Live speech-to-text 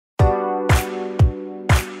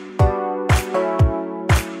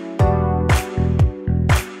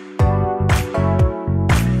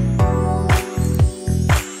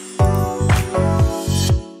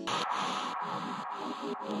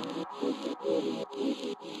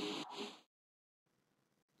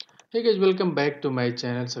Hey guys, welcome back to my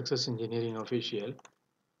channel Success Engineering Official.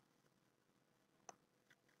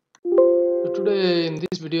 So today in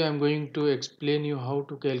this video I'm going to explain you how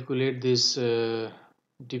to calculate this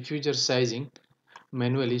diffuser sizing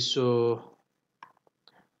manually. So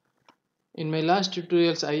in my last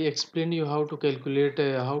tutorials I explained you how to calculate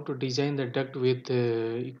how to design the duct with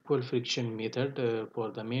equal friction method for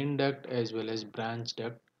the main duct as well as branch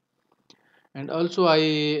duct. And also I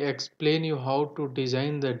explain you how to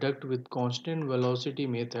design the duct with constant velocity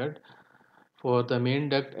method for the main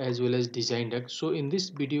duct as well as design duct. So in this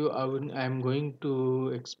video I am going to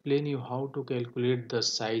explain you how to calculate the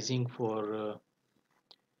sizing for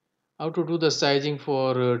how to do the sizing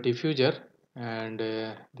for diffuser and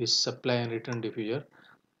this supply and return diffuser.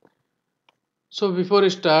 So before I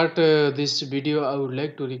start this video, I would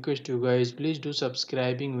like to request you guys, please do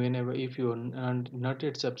subscribing whenever if you are not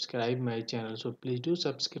yet subscribe my channel. So please do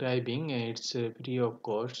subscribing, it's free of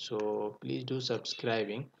cost. So please do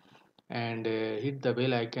subscribing and hit the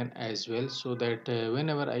bell icon as well, so that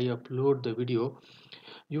whenever I upload the video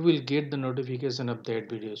you will get the notification of that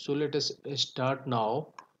video. So let us start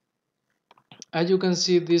now. As you can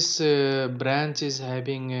see, this branch is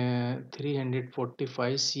having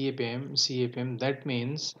 345 CFM. That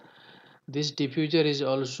means this diffuser is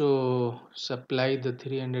also supply the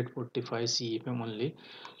 345 CFM only.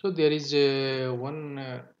 So there is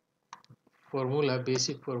one formula,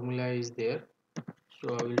 basic formula is there.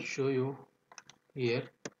 So I will show you here.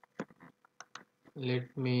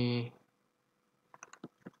 Let me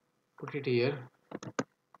put it here.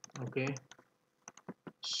 Okay,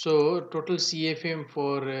 so total CFM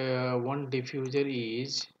for one diffuser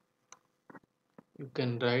is, you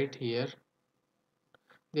can write here,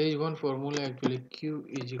 there is one formula actually, Q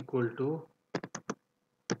is equal to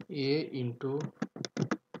A into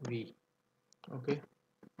V. Okay,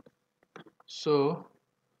 so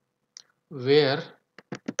where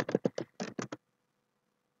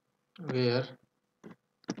where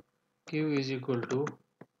Q is equal to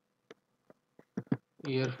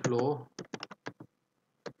airflow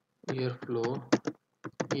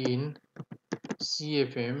in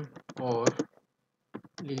CFM or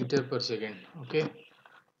liter per second. Okay,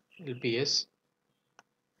 LPS.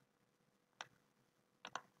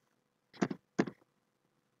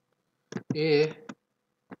 A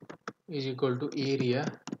is equal to area,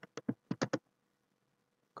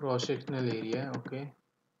 cross sectional area. Okay,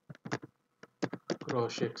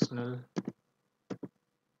 cross sectional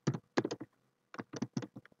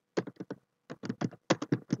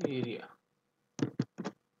area,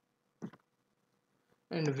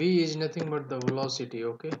 and V is nothing but the velocity.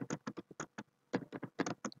 Okay,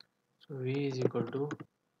 so V is equal to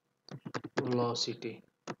velocity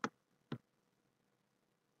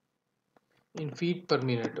in feet per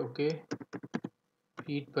minute. Okay,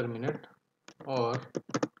 feet per minute or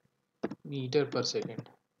meter per second.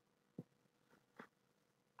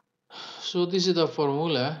 So this is the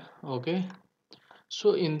formula. Okay,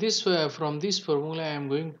 so in this from this formula I am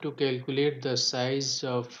going to calculate the size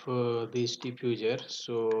of this diffuser.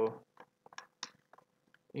 So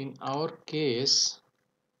in our case,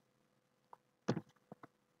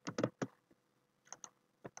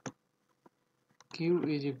 Q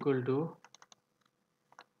is equal to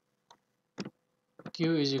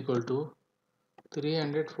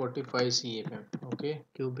 345 CFM. Okay,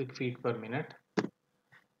 cubic feet per minute,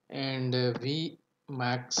 and V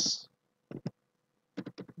max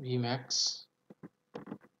V max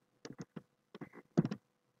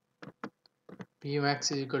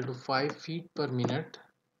is equal to 5 feet per minute.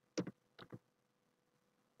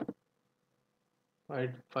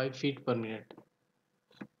 5 feet per minute.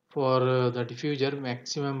 For the diffuser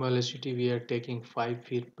maximum velocity we are taking 5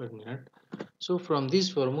 feet per minute. So from this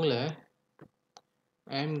formula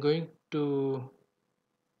I am going to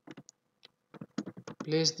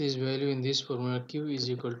place this value in this formula. Q is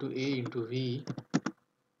equal to A into V.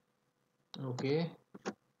 Okay,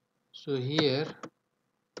 so here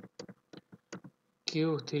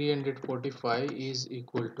Q 345 is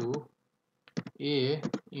equal to A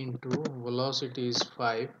into velocity is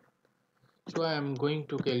 5. So I am going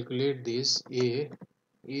to calculate this. A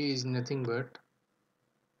is nothing but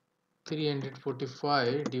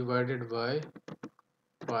 345 divided by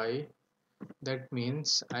 5. That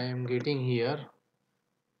means I am getting here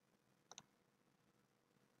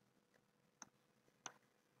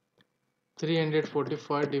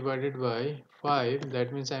 345 divided by 5.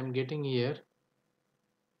 That means I am getting here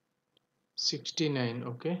 69.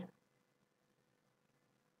 Okay,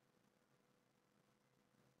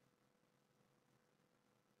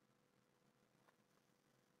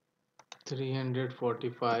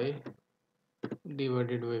 345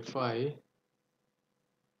 divided by 5,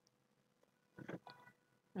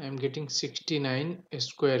 I am getting 69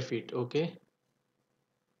 square feet. Okay,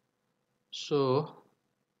 so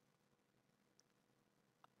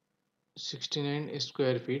 69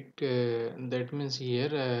 square feet, that means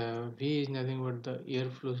here V is nothing but the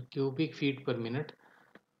airflow cubic feet per minute.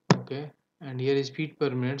 Okay, and here is feet per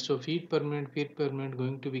minute, so feet per minute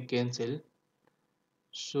going to be cancelled.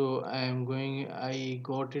 So I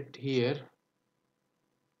got it here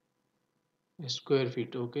square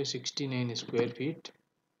feet. Okay, 69 square feet.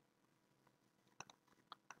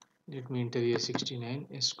 Let me enter here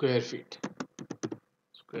 69 square feet.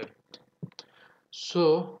 Square.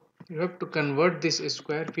 So you have to convert this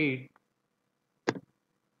square feet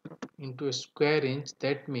into a square inch.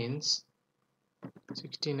 That means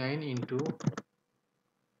 69 into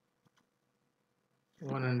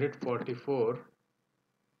 144.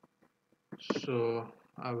 So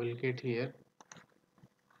I will get here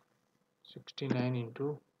 69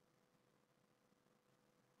 into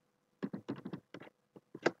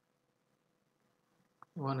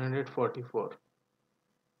 144.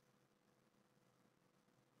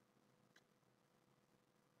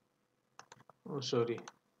 Oh, sorry.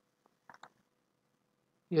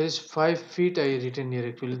 Here is 5 feet I written here.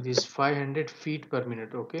 Actually, this 500 feet per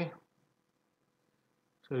minute. Okay.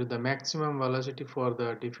 So the maximum velocity for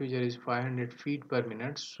the diffuser is 500 feet per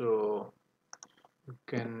minute. So you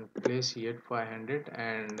can place here 500,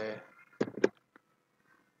 and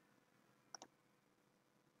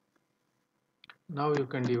now you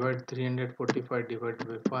can divide 345 divided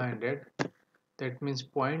by 500. That means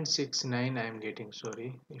 0.69 I am getting.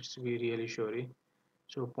 Sorry, it's be really sorry.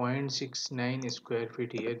 So 0.69 square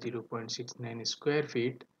feet here, 0.69 square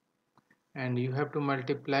feet, and you have to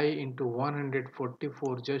multiply into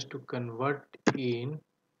 144 just to convert in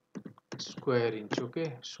square inch.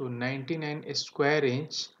 Okay, so 99 square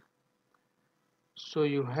inch. So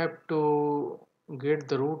you have to get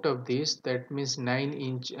the root of this. That means 9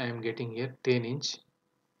 inch I am getting here, 10 inch.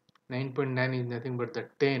 9.9 is nothing but the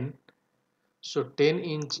 10. So 10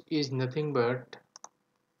 inch is nothing but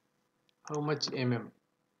how much mm?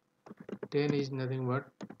 10 is nothing but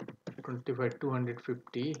 25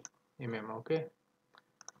 250 mm. Okay,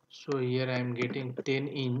 so here I am getting 10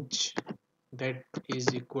 inch, that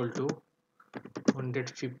is equal to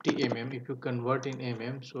 150 mm. If you convert in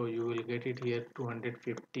mm, so you will get it here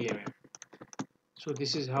 250 mm. So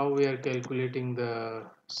this is how we are calculating the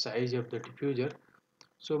size of the diffuser.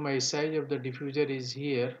 So my size of the diffuser is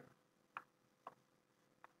here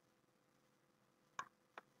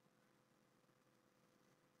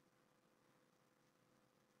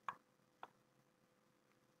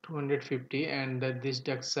 250, and that this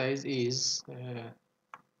duct size is let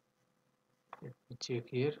me check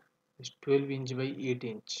here, is 12 inch by 8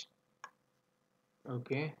 inch.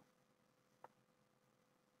 Okay,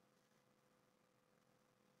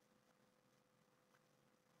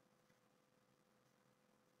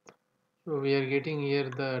 so we are getting here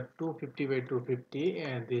the 250 by 250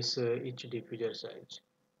 and this each diffuser size.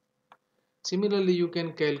 Similarly, you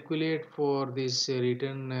can calculate for this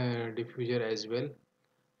return diffuser as well.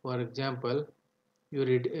 For example, your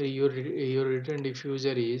return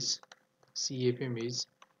diffuser is CFM is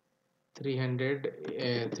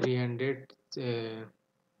 300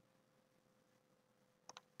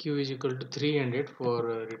 Q is equal to 300 for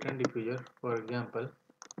return diffuser. For example,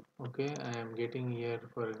 okay, I am getting here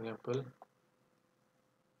for example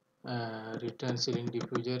return ceiling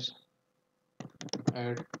diffuser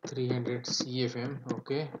at 300 CFM.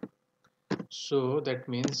 Okay, so that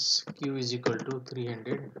means Q is equal to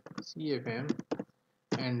 300 CFM,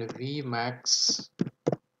 and Vmax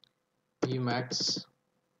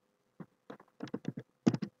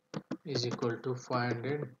is equal to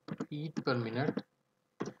 500 feet per minute.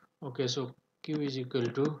 Okay, so Q is equal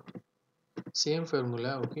to same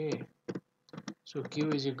formula. Okay, so Q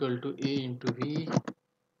is equal to A into V.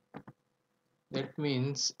 That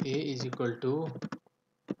means A is equal to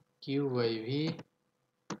Q by V.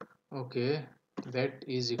 Okay, that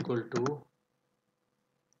is equal to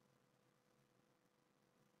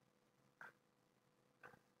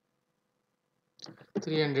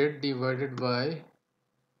 300 divided by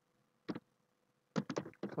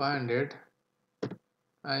 500.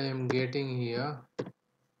 I am getting here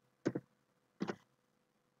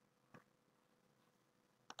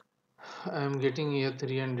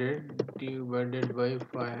 300 divided by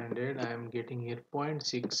 500. I am getting here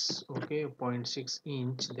 0.6. Okay, 0.6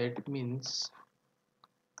 inch. That means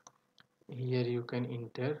here you can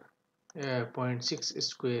enter 0.6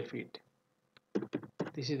 square feet.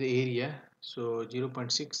 This is the area. So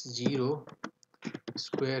 0.60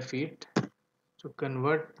 square feet. So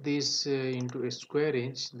convert this into a square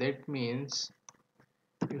inch. That means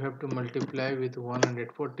you have to multiply with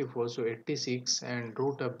 144, so 86, and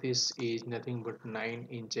root of this is nothing but 9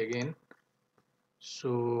 inch again.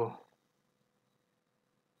 So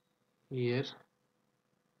here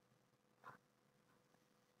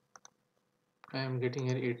I am getting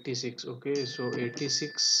here 86. Okay, so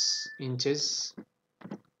 86 inches,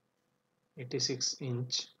 86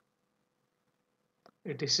 inch,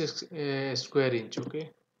 86 square inch. Okay,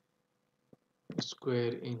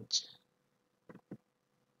 square inch,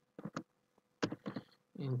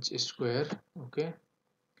 inch square. Okay,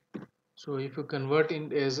 so if you convert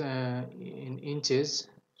in as in inches,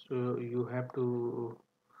 so you have to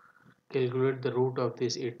calculate the root of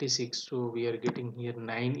this 86. So we are getting here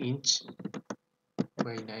 9 inch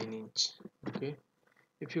by 9 inch. Okay,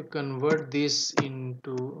 if you convert this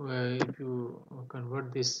into if you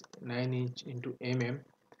convert this 9 inch into mm,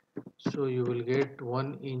 so you will get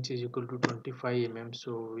 1 inch is equal to 25 mm.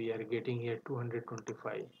 So we are getting here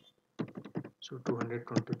 225. So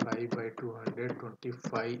 225 by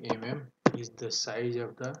 225 mm is the size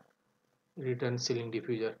of the return ceiling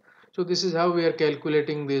diffuser. So this is how we are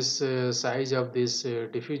calculating this size of this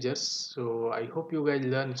diffusers. So I hope you guys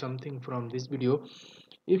learned something from this video.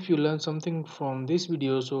 If you learn something from this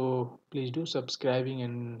video, so please do subscribing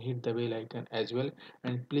and hit the bell icon as well,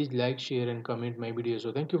 and please like, share and comment my video.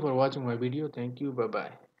 So thank you for watching my video. Thank you. Bye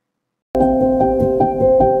bye.